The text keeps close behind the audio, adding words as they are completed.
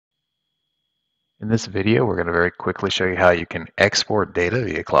In this video, we're going to very quickly show you how you can export data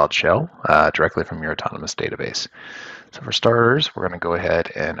via Cloud Shell directly from your autonomous database. So for starters, we're going to go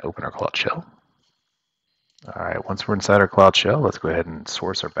ahead and open our Cloud Shell. All right, once we're inside our Cloud Shell, let's go ahead and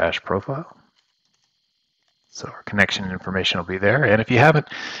source our bash profile. So our connection information will be there. And if you haven't,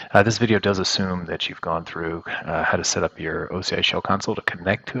 this video does assume that you've gone through how to set up your OCI Shell Console to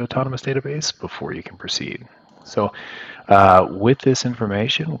connect to an autonomous database before you can proceed. So with this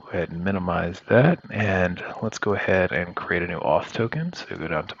information, we'll go ahead and minimize that. And let's go ahead and create a new auth token. So go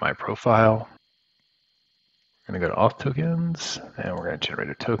down to my profile. We're going to go to auth tokens, and we're going to generate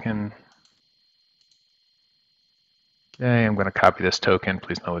a token. Okay, I'm going to copy this token.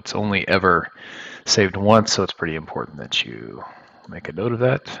 Please know it's only ever saved once, so it's pretty important that you make a note of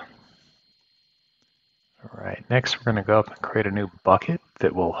that. All right, next we're going to go up and create a new bucket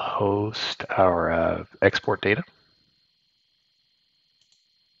that will host our export data.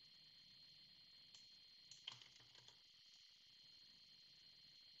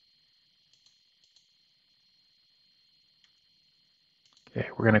 Okay,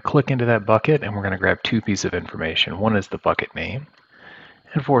 we're going to click into that bucket and we're going to grab two pieces of information. One is the bucket name,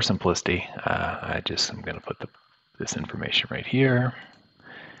 and for simplicity, I'm going to put this information right here,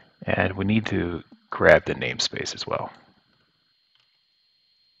 and we need to grab the namespace as well.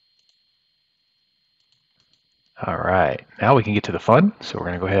 All right, now we can get to the fun. So we're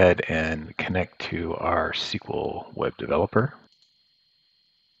going to go ahead and connect to our SQL Web Developer.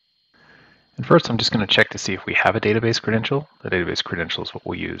 And first, I'm just going to check to see if we have a database credential. The database credential is what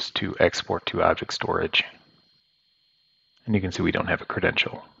we'll use to export to object storage. And you can see we don't have a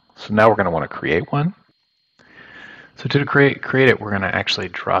credential. So now we're going to want to create one. So to create it, we're going to actually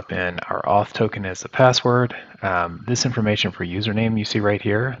drop in our auth token as the password. This information for username you see right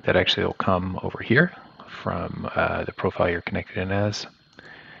here, that actually will come over here from the profile you're connected in as.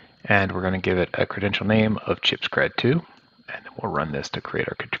 And we're going to give it a credential name of chipscred2. And then we'll run this to create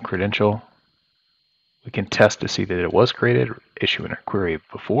our credential. We can test to see that it was created, issuing a query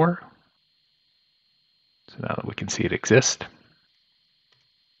before. So now that we can see it exists.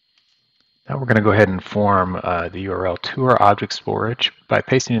 Now we're going to go ahead and form the URL to our object storage by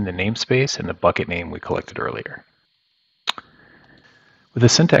pasting in the namespace and the bucket name we collected earlier. With the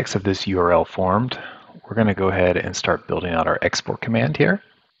syntax of this URL formed, we're going to go ahead and start building out our export command here.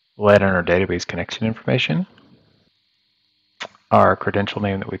 We'll add in our database connection information, our credential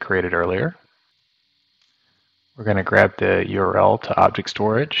name that we created earlier. We're going to grab the URL to object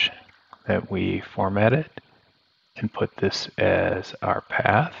storage that we formatted and put this as our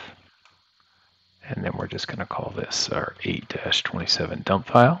path. And then we're just going to call this our 8-27 dump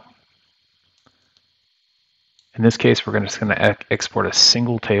file. In this case, we're just going to export a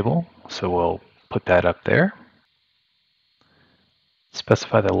single table. So we'll put that up there.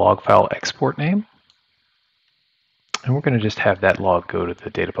 Specify the log file export name. And we're going to just have that log go to the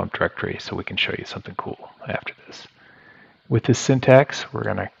data pump directory so we can show you something cool after this. With this syntax, we're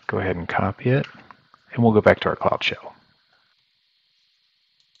going to go ahead and copy it, and we'll go back to our Cloud Shell.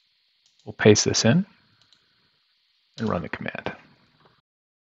 We'll paste this in and run the command.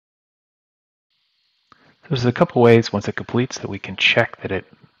 There's a couple ways once it completes that we can check that it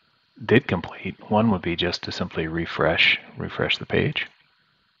did complete. One would be just to simply refresh the page.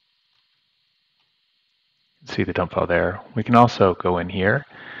 See the dump file there. We can also go in here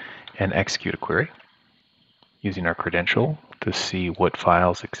and execute a query using our credential to see what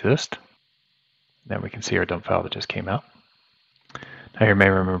files exist. Then we can see our dump file that just came out. Now you may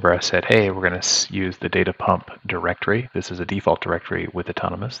remember I said, hey, we're going to use the data pump directory. This is a default directory with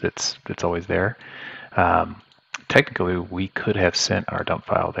Autonomous that's always there. Technically, we could have sent our dump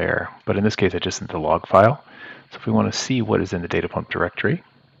file there, but in this case, I just sent the log file. So if we want to see what is in the data pump directory,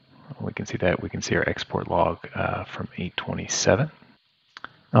 we can see that. We can see our export log from 827.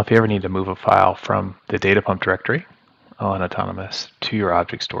 Now, if you ever need to move a file from the data pump directory on Autonomous to your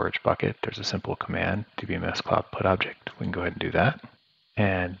object storage bucket, there's a simple command, dbms cloud put object. We can go ahead and do that.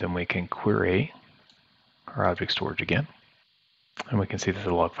 And then we can query our object storage again. And we can see that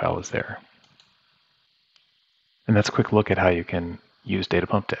the log file is there. And that's a quick look at how you can use data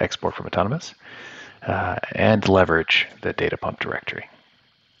pump to export from Autonomous and leverage the data pump directory.